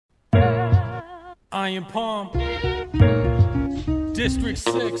Iron Palm, District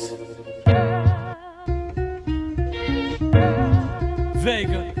 6,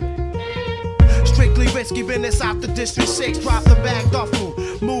 Vega. Strictly risky business out the District 6. Drop the bag duffel.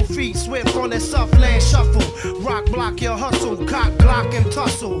 Move feet swift on that soft land shuffle. Rock block your hustle. Cock glock and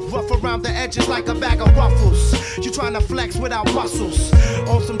tussle. Rough around the edges like a bag of ruffles. You tryna flex without muscles.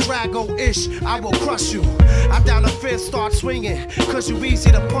 On some Drago-ish, I will crush you. I down the fence, start swinging, cause you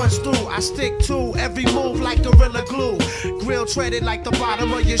easy to punch through. I stick to every move like Gorilla Glue. Grill treaded like the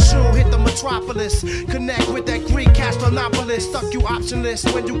bottom of your shoe. Hit the metropolis. Connect with that Greek castronopolis. Stuck you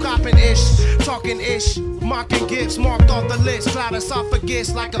optionless when you copping ish. Talking ish. Marking gifts marked off the list. Cloud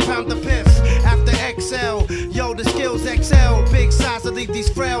esophagus like a pound of piff. After XL, yo, the skills XL. Big size to leave these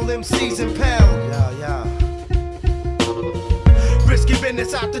frail MCs impelled. Yeah. Risky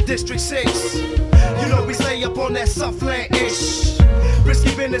business out the District 6. You know we stay up on that Suffland-ish.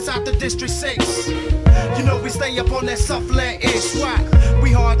 Risky business out the District 6. You know we stay up on that Suffland-ish. Why?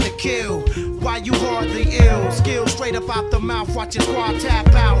 We hard to kill. Why you hardly ill? Skill straight up out the mouth. Watch your squad tap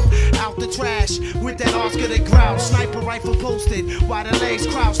out. Out the trash with that Oscar that growl. Sniper rifle posted while the legs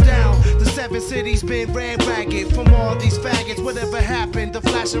crouch down. The 7 cities been ran ragged from all these faggots. Whatever happened, the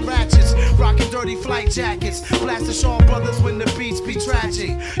flashing ratchets. Rocking dirty flight jackets. Blasting Shaw Brothers when the beats be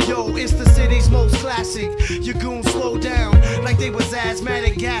tragic. Yo, it's the city's most classic. Your goons slow down like they was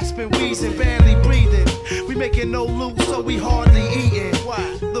asthmatic, gasping, wheezing, barely breathing. We making no loot, so we hardly eating.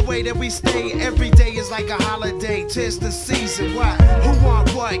 Why? The way that we stay every day is like a holiday. 'Tis the season. Why? Who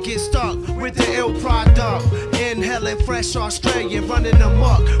want what? Get stuck with the ill product. Inhaling fresh Australian, running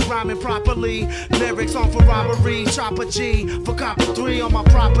amok, rhyming properly. Lyrics on for robbery. Chopper G for copper 3 on my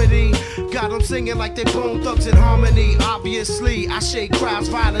property. Got them singing like they Bone Thugs in harmony. Obviously, I shake crowds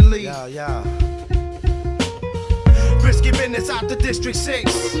violently. Yeah. Risky business out the District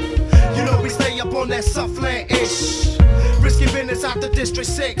 6. You know we stay up on that Suffland-ish. Risky business out the District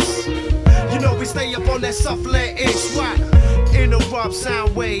 6. You know we stay up on that Suffland-ish. Why? Interrupt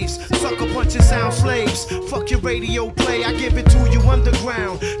sound waves. Sucker punching sound slaves. Fuck your radio play. I give it to you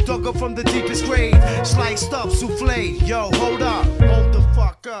underground. Dug up from the deepest grave. Sliced up souffle. Yo, hold up. Hold the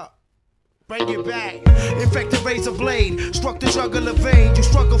fuck up. Bring it back. Infected razor blade. Struck the jugular vein. You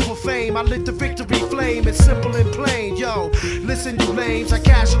struggle for fame. I lit the victory flame. It's simple and plain. Yo, listen you lames. I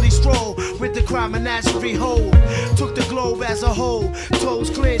casually stroll with the crime menagerie hold. Took the globe as a whole. Toes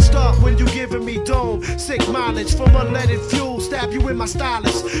clenched up when you giving me dome. Sick mileage from unleaded fuel. Stab you in my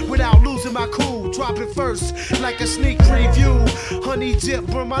stylus without losing my cool. Drop it first like a sneak preview. Honey dip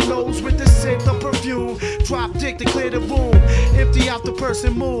burn my nose with the scent of perfume. Drop dick to clear the room. Empty out the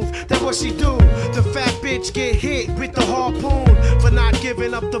person move. That's what she do. The fat bitch get hit with the harpoon for not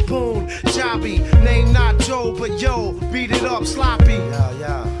giving up the poon. Jobby, name not Joe, but yo, beat it up sloppy.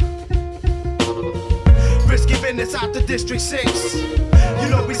 Yeah. Risky business out the District 6. You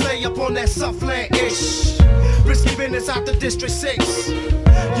know we stay up on that Suffland-ish. Risky business out the District 6.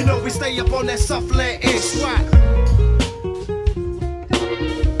 You know we stay up on that Suffland-ish. Why?